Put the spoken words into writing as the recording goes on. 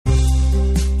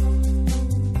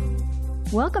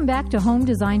Welcome back to Home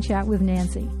Design Chat with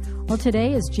Nancy. Well,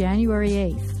 today is January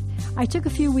 8th. I took a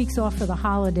few weeks off for the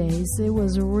holidays. It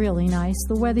was really nice.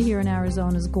 The weather here in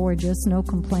Arizona is gorgeous. No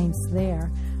complaints there.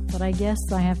 But I guess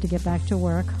I have to get back to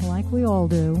work like we all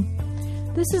do.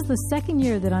 This is the second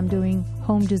year that I'm doing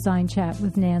Home Design Chat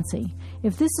with Nancy.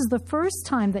 If this is the first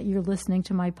time that you're listening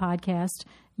to my podcast,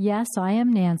 yes, I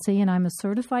am Nancy, and I'm a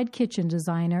certified kitchen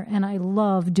designer, and I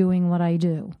love doing what I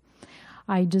do.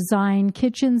 I design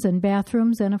kitchens and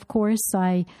bathrooms, and of course,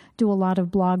 I do a lot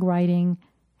of blog writing,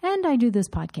 and I do this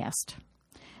podcast.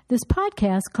 This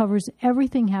podcast covers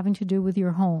everything having to do with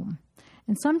your home.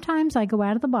 And sometimes I go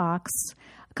out of the box.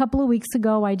 A couple of weeks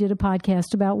ago, I did a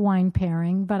podcast about wine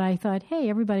pairing, but I thought, hey,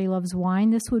 everybody loves wine.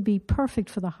 This would be perfect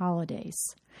for the holidays.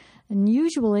 And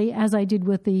usually, as I did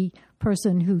with the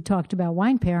person who talked about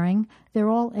wine pairing, they're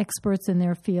all experts in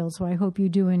their field, so I hope you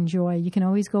do enjoy. You can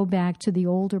always go back to the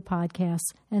older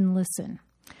podcasts and listen.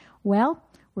 Well,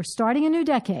 we're starting a new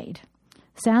decade.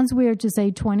 Sounds weird to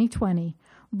say 2020,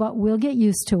 but we'll get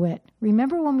used to it.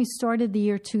 Remember when we started the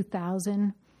year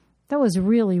 2000? That was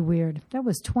really weird. That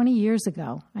was 20 years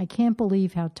ago. I can't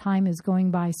believe how time is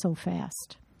going by so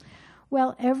fast.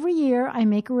 Well, every year I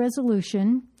make a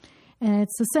resolution, and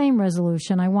it's the same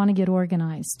resolution. I want to get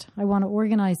organized. I want to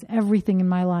organize everything in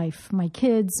my life, my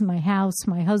kids, my house,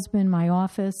 my husband, my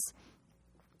office.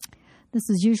 This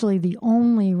is usually the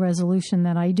only resolution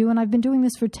that I do, and I've been doing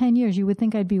this for 10 years. You would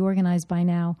think I'd be organized by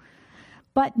now.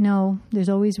 But no, there's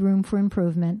always room for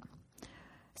improvement.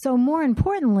 So more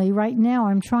importantly, right now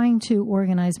I'm trying to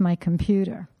organize my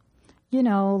computer. You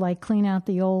know, like clean out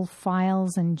the old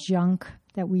files and junk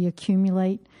that we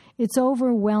accumulate. It's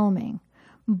overwhelming.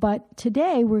 But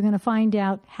today we're going to find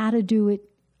out how to do it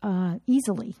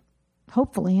easily,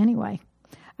 hopefully anyway.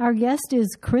 Our guest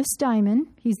is Chris Diamond.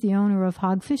 He's the owner of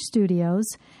Hogfish Studios,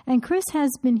 and Chris has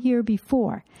been here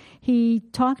before. He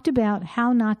talked about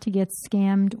how not to get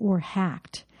scammed or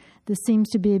hacked. This seems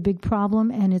to be a big problem,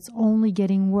 and it's only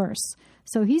getting worse.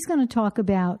 So he's going to talk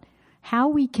about how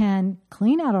we can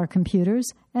clean out our computers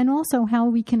and also how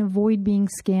we can avoid being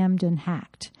scammed and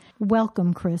hacked.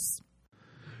 Welcome, Chris.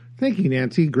 Thank you,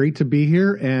 Nancy. Great to be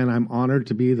here, and I'm honored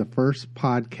to be the first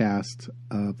podcast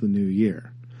of the new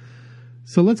year.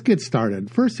 So let's get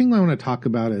started. First thing I want to talk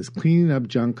about is cleaning up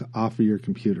junk off of your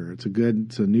computer. It's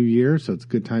a new year, so it's a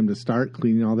good time to start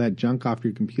cleaning all that junk off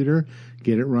your computer,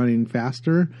 get it running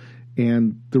faster.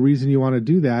 And the reason you want to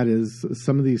do that is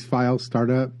some of these files start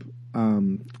up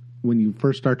when you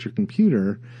first start your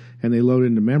computer, and they load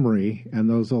into memory, and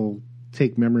those will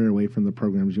take memory away from the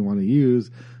programs you want to use,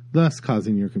 thus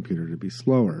causing your computer to be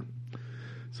slower.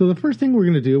 So the first thing we're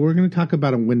going to do, we're going to talk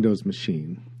about a Windows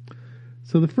machine.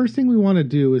 So the first thing we want to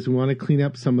do is we want to clean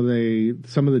up some of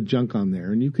the junk on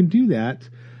there, and you can do that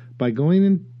by going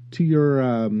into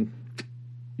your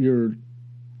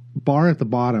bar at the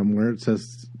bottom where it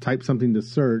says type something to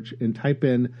search and type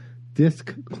in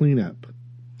disk cleanup.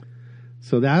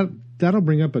 So that'll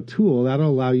bring up a tool that'll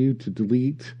allow you to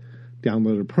delete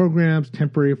downloaded programs,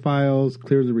 temporary files,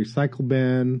 clear the recycle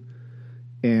bin,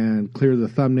 and clear the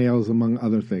thumbnails, among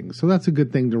other things. So that's a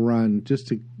good thing to run just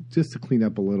to clean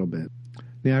up a little bit.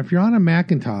 Now, if you're on a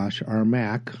Macintosh or a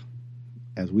Mac,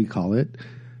 as we call it,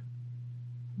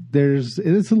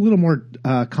 it's a little more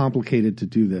complicated to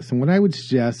do this. And what I would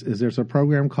suggest is there's a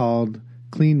program called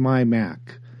Clean My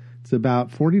Mac. It's about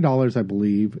 $40, I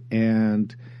believe,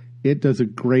 and it does a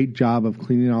great job of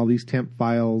cleaning all these temp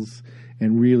files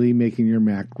and really making your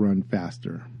Mac run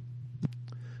faster.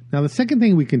 Now, the second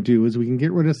thing we can do is we can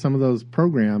get rid of some of those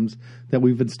programs that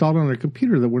we've installed on our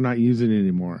computer that we're not using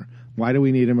anymore. Why do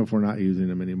we need them if we're not using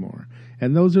them anymore?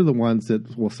 And those are the ones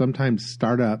that will sometimes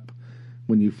start up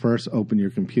when you first open your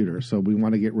computer. So we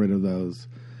want to get rid of those.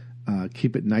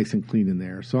 Keep it nice and clean in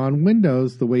there. So on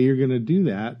Windows, the way you're going to do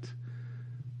that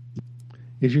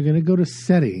is you're going to go to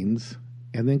Settings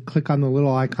and then click on the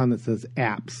little icon that says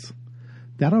Apps.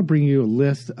 That'll bring you a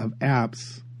list of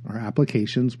apps or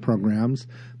applications, programs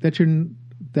that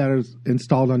are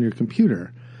installed on your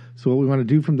computer. So what we want to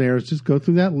do from there is just go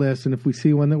through that list, and if we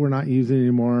see one that we're not using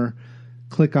anymore,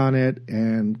 click on it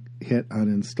and hit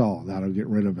uninstall. That'll get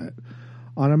rid of it.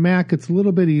 On a Mac, it's a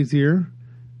little bit easier.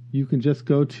 You can just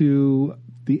go to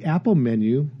the Apple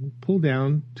menu, pull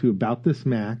down to About This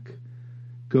Mac,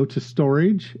 go to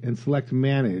Storage, and select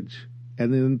Manage.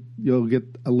 And then you'll get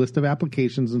a list of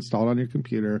applications installed on your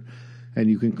computer, and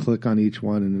you can click on each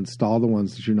one and install the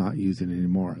ones that you're not using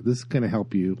anymore. This is going to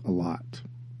help you a lot.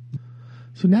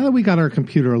 So now that we got our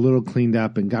computer a little cleaned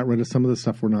up and got rid of some of the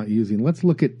stuff we're not using, let's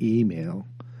look at email,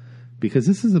 because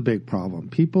this is a big problem.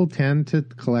 People tend to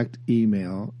collect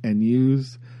email and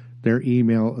use their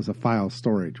email as a file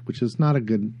storage, which is not a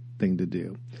good thing to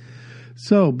do.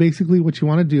 So basically what you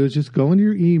want to do is just go into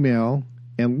your email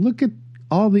and look at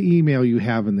all the email you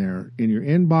have in there, in your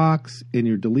inbox, in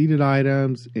your deleted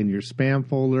items, in your spam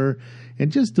folder,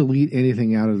 and just delete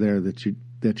anything out of there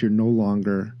that you're no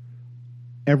longer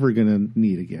ever going to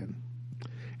need again.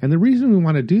 And the reason we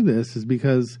want to do this is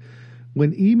because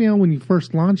when you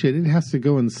first launch it, it has to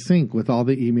go in sync with all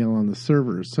the email on the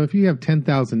servers. So if you have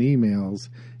 10,000 emails,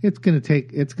 it's going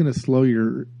to slow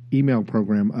your email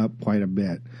program up quite a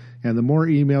bit. And the more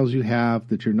emails you have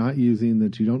that you're not using,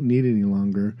 that you don't need any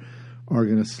longer, are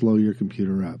going to slow your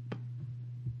computer up.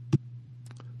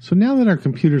 So now that our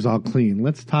computer's all clean,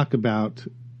 let's talk about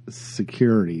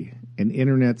security and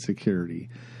internet security.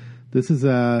 This is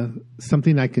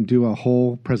something I can do a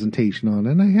whole presentation on,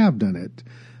 and I have done it.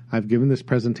 I've given this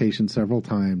presentation several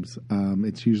times.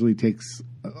 It usually takes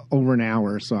over an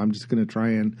hour, so I'm just going to try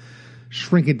and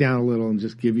shrink it down a little and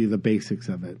just give you the basics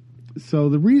of it. So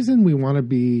the reason we want to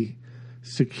be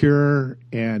secure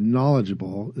and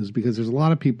knowledgeable is because there's a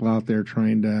lot of people out there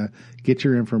trying to get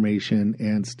your information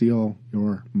and steal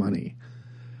your money.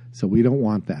 So we don't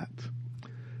want that.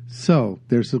 So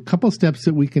there's a couple steps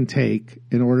that we can take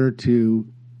in order to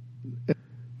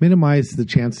minimize the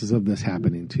chances of this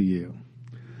happening to you.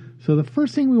 So the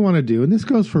first thing we want to do, and this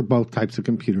goes for both types of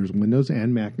computers, Windows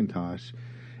and Macintosh,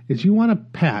 is you want to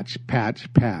patch.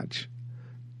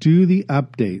 Do the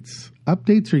updates.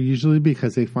 Updates are usually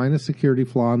because they find a security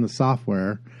flaw in the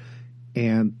software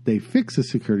and they fix a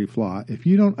security flaw. If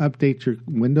you don't update your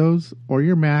Windows or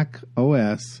your Mac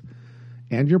OS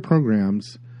and your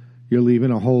programs, you're leaving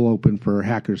a hole open for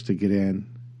hackers to get in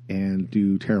and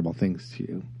do terrible things to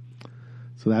you.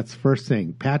 So that's the first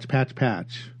thing.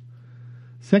 Patch.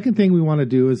 Second thing we want to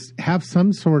do is have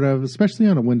some sort of, especially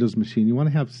on a Windows machine, you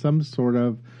want to have some sort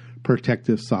of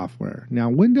protective software.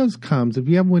 Now, if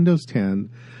you have Windows 10,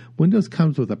 Windows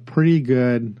comes with a pretty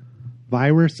good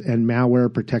virus and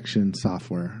malware protection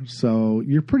software. So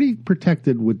you're pretty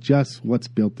protected with just what's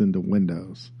built into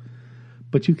Windows.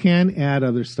 But you can add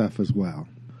other stuff as well.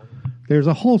 There's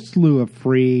a whole slew of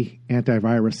free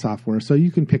antivirus software, so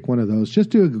you can pick one of those. Just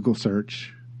do a Google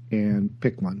search and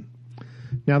pick one.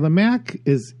 Now, the Mac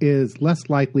is less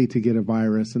likely to get a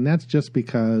virus, and that's just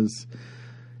because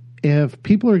if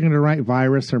people are going to write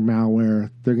virus or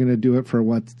malware, they're going to do it for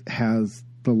what has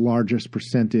the largest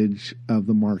percentage of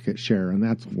the market share, and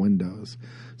that's Windows.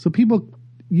 So people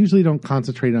usually don't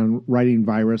concentrate on writing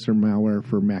virus or malware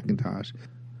for Macintosh.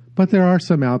 But there are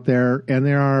some out there, and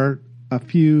there are a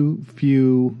few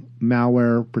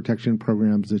malware protection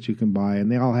programs that you can buy,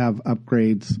 and they all have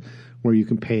upgrades where you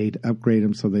can pay to upgrade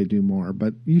them so they do more.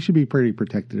 But you should be pretty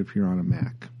protected if you're on a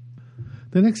Mac.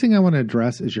 The next thing I want to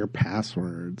address is your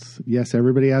passwords. Yes,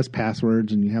 everybody has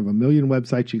passwords, and you have a million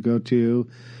websites you go to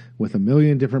with a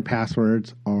million different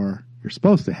passwords, or you're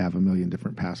supposed to have a million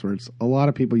different passwords. A lot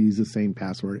of people use the same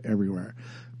password everywhere.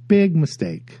 Big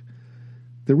mistake.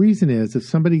 The reason is if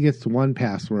somebody gets one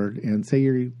password, and say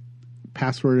your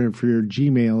password for your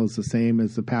Gmail is the same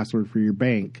as the password for your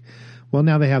bank, well,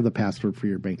 now they have the password for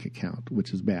your bank account,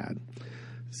 which is bad.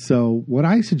 So what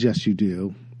I suggest you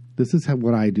do, this is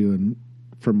what I do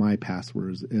for my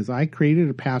passwords, is I created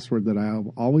a password that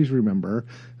I'll always remember.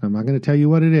 I'm not going to tell you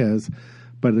what it is,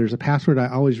 but there's a password I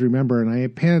always remember, and I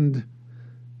append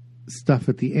stuff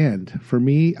at the end. For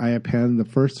me, I append the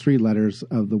first three letters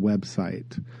of the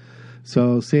website.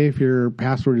 So say if your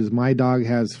password is my dog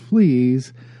has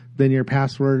fleas, then your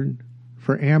password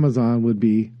for Amazon would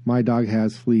be my dog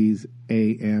has fleas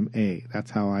AMA.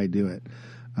 That's how I do it.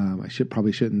 I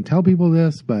probably shouldn't tell people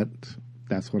this, but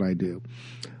that's what I do.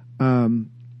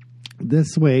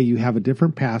 This way you have a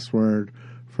different password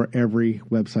for every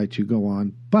website you go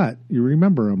on, but you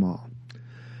remember them all.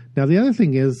 Now, the other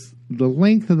thing is the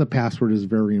length of the password is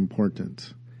very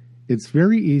important. It's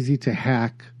very easy to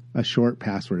hack a short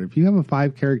password. If you have a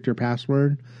 5-character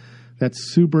password,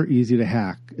 that's super easy to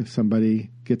hack if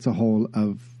somebody gets a hold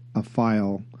of a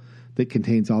file that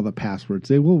contains all the passwords.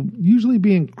 They will usually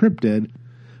be encrypted,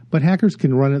 but hackers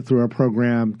can run it through a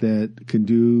program that can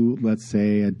do, let's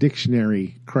say, a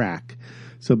dictionary crack.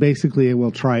 So basically, it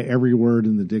will try every word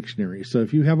in the dictionary. So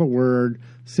if you have a word,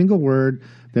 single word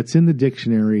that's in the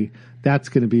dictionary, that's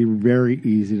going to be very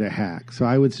easy to hack. So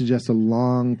I would suggest a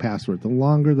long password. The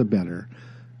longer, the better.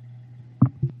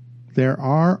 There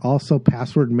are also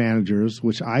password managers,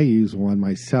 which I use one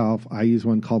myself. I use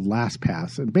one called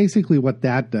LastPass. And basically what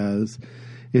that does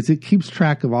is it keeps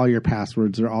track of all your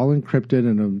passwords. They're all encrypted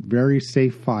in a very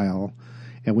safe file.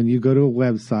 And when you go to a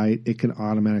website, it can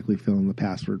automatically fill in the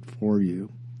password for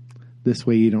you. This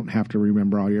way you don't have to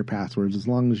remember all your passwords as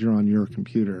long as you're on your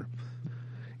computer.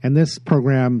 And this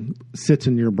program sits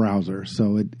in your browser.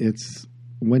 So it's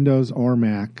Windows or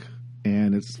Mac,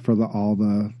 and it's for all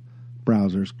the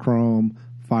browsers: Chrome,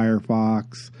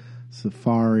 Firefox,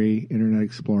 Safari, Internet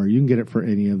Explorer. You can get it for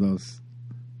any of those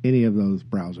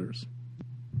browsers.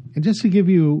 And just to give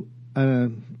you a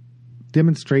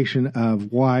demonstration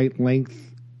of why length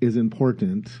is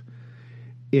important,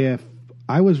 if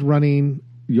I was running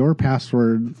your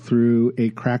password through a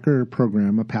cracker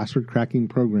program, a password cracking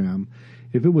program,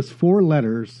 if it was 4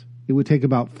 letters, it would take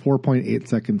about 4.8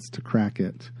 seconds to crack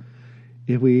it.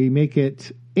 If we make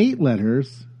it 8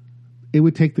 letters, it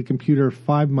would take the computer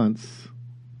 5 months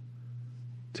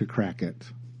to crack it,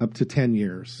 up to 10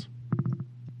 years.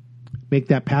 Make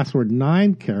that password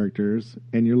 9 characters,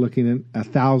 and you're looking at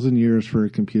 1,000 years for a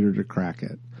computer to crack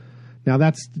it. Now,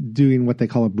 that's doing what they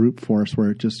call a brute force,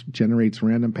 where it just generates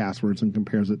random passwords and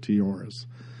compares it to yours.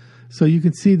 So you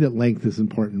can see that length is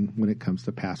important when it comes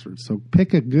to passwords. So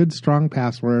pick a good, strong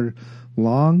password,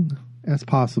 long as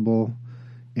possible,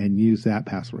 and use that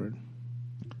password.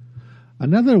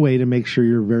 Another way to make sure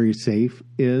you're very safe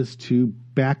is to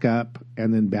back up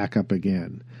and then back up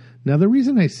again. Now, the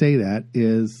reason I say that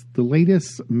is the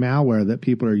latest malware that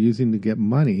people are using to get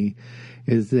money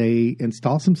is they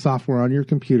install some software on your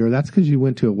computer. That's because you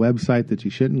went to a website that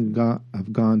you shouldn't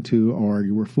have gone to, or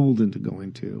you were fooled into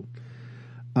going to.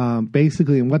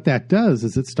 Basically, and what that does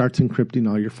is it starts encrypting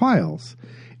all your files.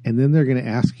 And then they're going to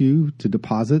ask you to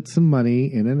deposit some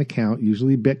money in an account,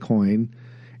 usually Bitcoin,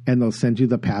 and they'll send you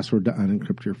the password to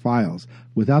unencrypt your files.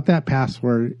 Without that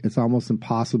password, it's almost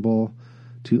impossible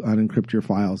to unencrypt your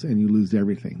files, and you lose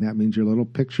everything. That means your little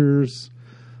pictures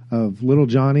of little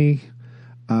Johnny,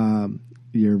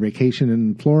 your vacation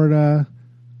in Florida,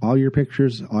 all your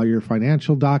pictures, all your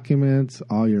financial documents,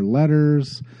 all your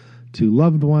letters to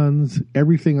loved ones,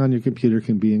 everything on your computer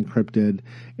can be encrypted,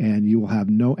 and you will have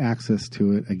no access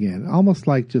to it again. Almost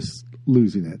like just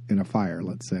losing it in a fire,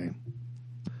 let's say.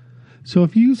 So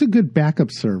if you use a good backup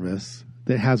service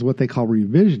that has what they call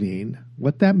revisioning,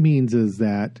 what that means is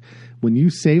that when you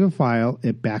save a file,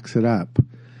 it backs it up.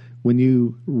 When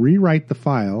you rewrite the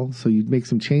file, so you make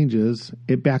some changes,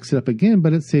 it backs it up again,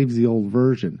 but it saves the old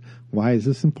version. Why is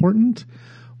this important?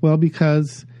 Well,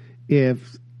 because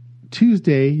if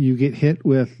Tuesday you get hit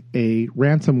with a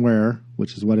ransomware,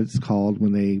 which is what it's called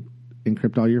when they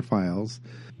encrypt all your files,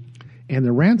 and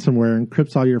the ransomware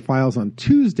encrypts all your files on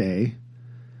Tuesday,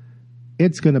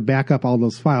 it's going to back up all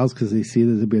those files because they see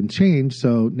that they've been changed.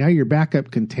 So now your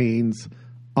backup contains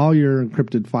all your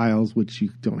encrypted files, which you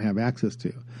don't have access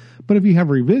to. But if you have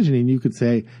revisioning, you could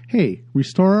say, hey,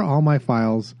 restore all my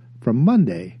files from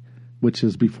Monday, which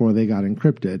is before they got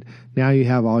encrypted. Now you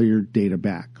have all your data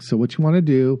back. So what you want to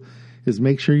do is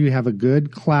make sure you have a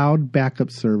good cloud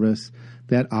backup service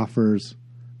that offers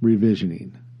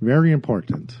revisioning. Very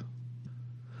important.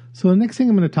 So the next thing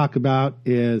I'm going to talk about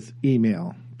is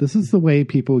email. This is the way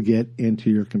people get into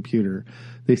your computer.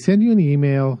 They send you an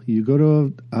email, you go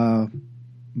to a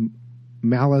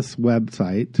Malice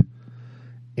website,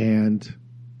 and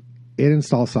it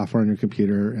installs software on your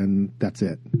computer, and that's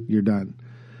it. You're done.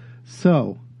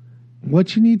 So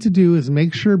what you need to do is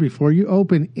make sure before you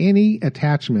open any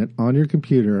attachment on your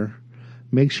computer,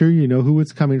 make sure you know who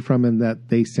it's coming from and that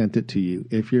they sent it to you.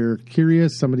 If you're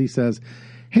curious, somebody says,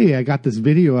 hey, I got this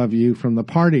video of you from the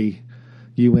party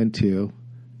you went to.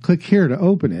 Click here to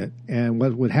open it. And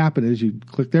what would happen is you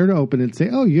click there to open it and say,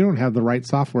 oh, you don't have the right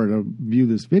software to view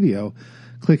this video.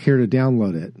 Click here to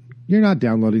download it. You're not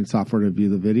downloading software to view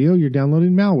the video. You're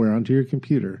downloading malware onto your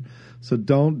computer. So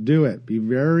don't do it. Be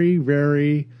very,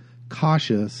 very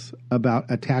cautious about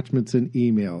attachments in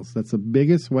emails. That's the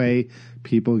biggest way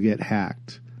people get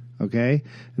hacked. Okay?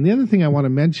 And the other thing I want to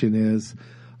mention is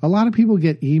a lot of people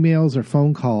get emails or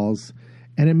phone calls,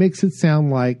 and it makes it sound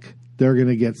like they're going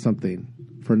to get something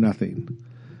for nothing.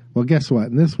 Well, guess what?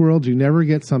 In this world, you never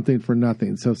get something for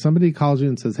nothing. So if somebody calls you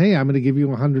and says, hey, I'm going to give you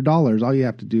 $100, all you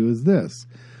have to do is this.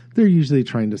 They're usually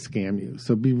trying to scam you.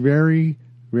 So be very,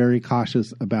 very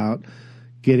cautious about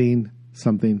getting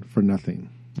something for nothing.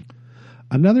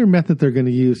 Another method they're going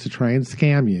to use to try and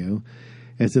scam you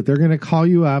is that they're going to call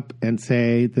you up and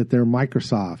say that they're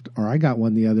Microsoft. Or I got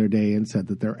one the other day and said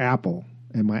that they're Apple,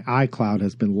 and my iCloud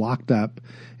has been locked up,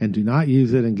 and do not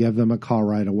use it and give them a call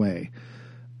right away.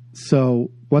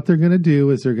 So what they're going to do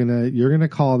is you're going to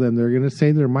call them. They're going to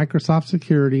say they're Microsoft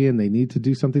security and they need to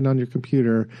do something on your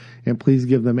computer, and please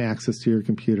give them access to your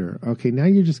computer. Okay, now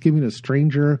you're just giving a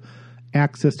stranger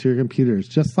access to your computer. It's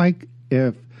just like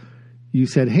if you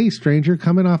said, hey, stranger,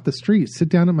 coming off the street, sit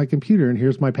down at my computer and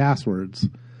here's my passwords.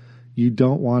 You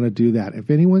don't want to do that. If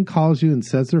anyone calls you and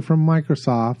says they're from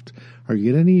Microsoft, or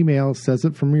you get an email, says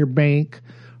it from your bank,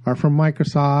 or from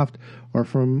Microsoft, or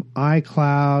from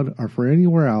iCloud, or for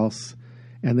anywhere else,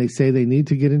 and they say they need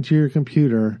to get into your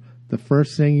computer, the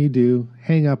first thing you do,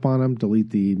 hang up on them, delete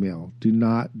the email. Do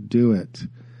not do it.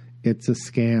 It's a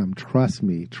scam. Trust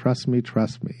me, trust me,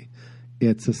 trust me.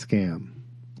 It's a scam.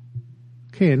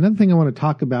 Okay, another thing I want to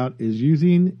talk about is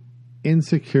using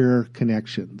insecure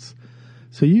connections.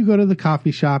 So you go to the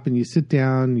coffee shop and you sit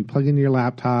down, you plug in your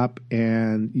laptop,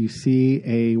 and you see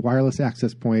a wireless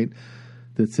access point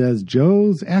that says,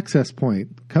 Joe's Access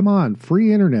Point. Come on,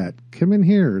 free internet. Come in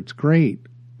here. It's great.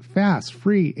 Fast,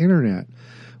 free internet.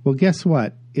 Well, guess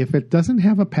what? If it doesn't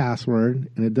have a password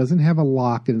and it doesn't have a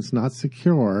lock and it's not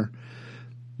secure,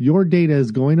 your data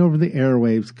is going over the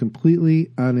airwaves completely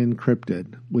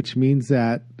unencrypted, which means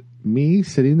that me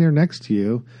sitting there next to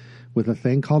you with a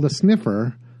thing called a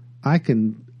sniffer, I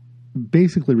can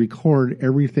basically record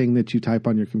everything that you type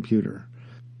on your computer.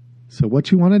 So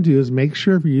what you want to do is make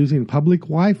sure if you're using public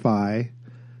Wi-Fi,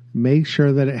 make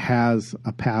sure that it has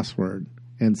a password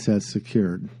and says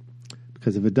secured.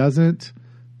 Because if it doesn't,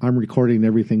 I'm recording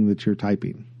everything that you're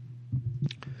typing.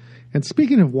 And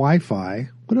speaking of Wi-Fi,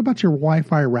 what about your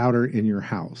Wi-Fi router in your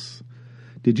house?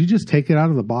 Did you just take it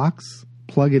out of the box,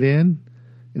 plug it in,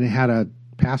 and it had a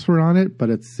password on it, but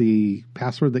it's the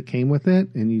password that came with it,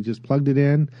 and you just plugged it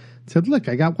in and said, look,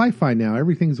 I got Wi-Fi now.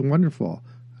 Everything's wonderful.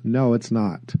 No, it's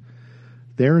not.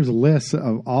 There's lists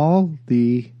of all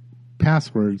the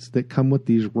passwords that come with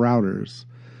these routers.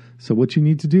 So what you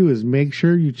need to do is make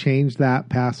sure you change that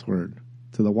password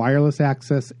to the wireless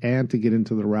access and to get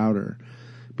into the router.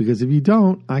 Because if you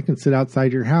don't, I can sit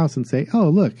outside your house and say, oh,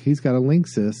 look, he's got a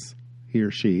Linksys, he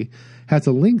or she has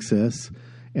a Linksys,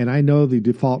 and I know the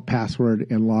default password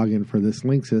and login for this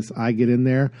Linksys. I get in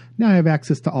there. Now I have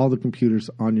access to all the computers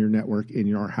on your network in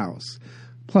your house.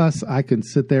 Plus, I can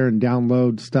sit there and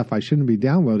download stuff I shouldn't be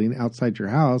downloading outside your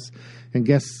house. And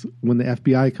guess when the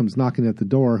FBI comes knocking at the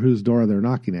door, whose door they're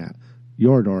knocking at?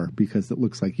 Your door, because it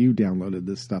looks like you downloaded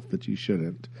this stuff that you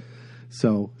shouldn't.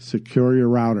 So secure your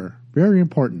router. Very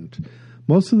important.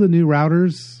 Most of the new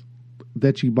routers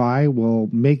that you buy will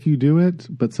make you do it,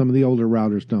 but some of the older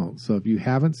routers don't. So if you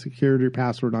haven't secured your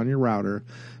password on your router,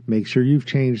 make sure you've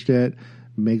changed it.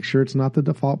 Make sure it's not the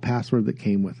default password that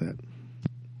came with it.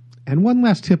 And one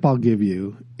last tip I'll give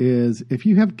you is if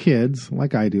you have kids,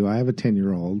 like I do, I have a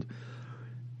 10-year-old,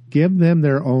 give them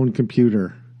their own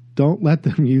computer. Don't let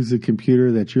them use the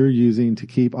computer that you're using to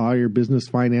keep all your business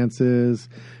finances,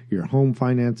 your home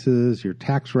finances, your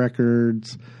tax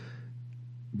records,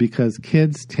 because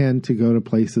kids tend to go to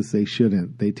places they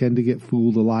shouldn't. They tend to get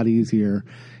fooled a lot easier,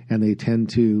 and they tend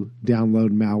to download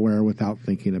malware without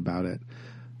thinking about it.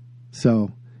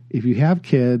 So if you have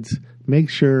kids, make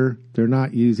sure they're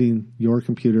not using your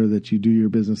computer that you do your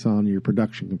business on, your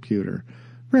production computer.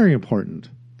 Very important,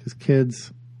 because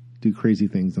kids do crazy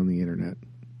things on the internet.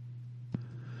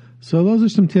 So those are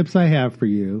some tips I have for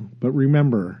you, but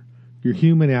remember, you're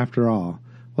human after all.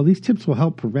 While these tips will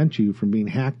help prevent you from being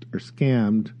hacked or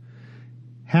scammed,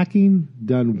 hacking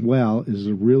done well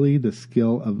is really the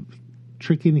skill of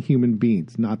tricking human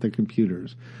beings, not their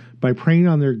computers, by preying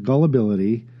on their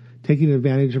gullibility, taking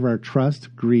advantage of our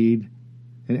trust, greed,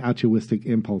 and altruistic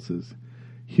impulses.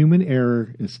 Human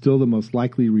error is still the most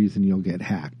likely reason you'll get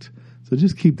hacked. So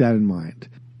just keep that in mind.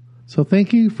 So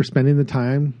thank you for spending the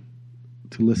time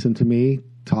to listen to me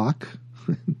talk.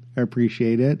 I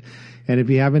appreciate it. And if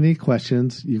you have any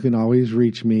questions, you can always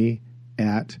reach me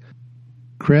at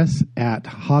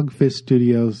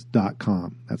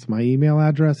chris@hogfishstudios.com. That's my email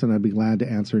address, and I'd be glad to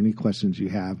answer any questions you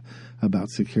have about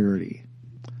security.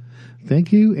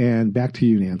 Thank you, and back to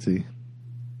you, Nancy.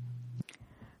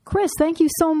 Chris, thank you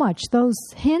so much. Those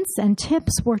hints and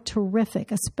tips were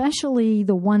terrific, especially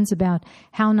the ones about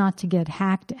how not to get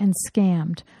hacked and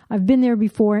scammed. I've been there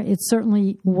before. It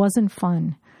certainly wasn't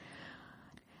fun.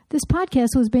 This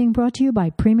podcast was being brought to you by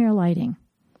Premier Lighting.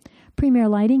 Premier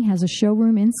Lighting has a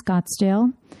showroom in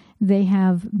Scottsdale. They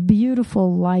have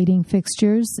beautiful lighting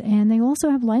fixtures, and they also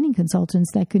have lighting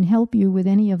consultants that can help you with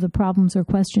any of the problems or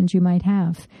questions you might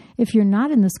have. If you're not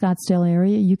in the Scottsdale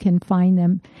area, you can find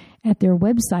them at their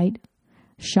website,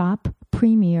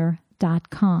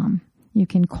 shoppremier.com. You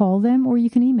can call them or you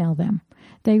can email them.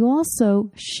 They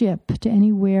also ship to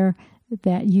anywhere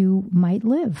that you might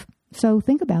live. So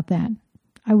think about that.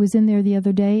 I was in there the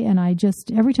other day, and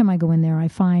every time I go in there, I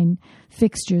find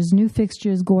fixtures, new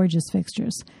fixtures, gorgeous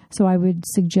fixtures. So I would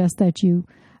suggest that you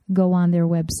go on their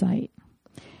website.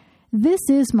 This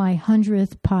is my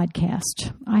 100th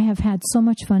podcast. I have had so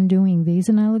much fun doing these,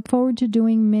 and I look forward to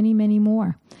doing many, many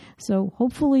more. So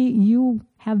hopefully you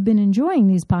have been enjoying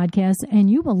these podcasts, and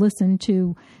you will listen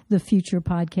to the future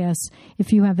podcasts.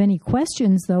 If you have any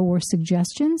questions, though, or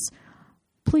suggestions,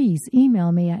 please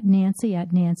email me at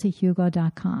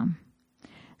nancy@nancyhugo.com.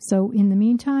 So in the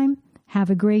meantime, have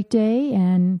a great day,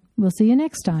 and we'll see you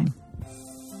next time.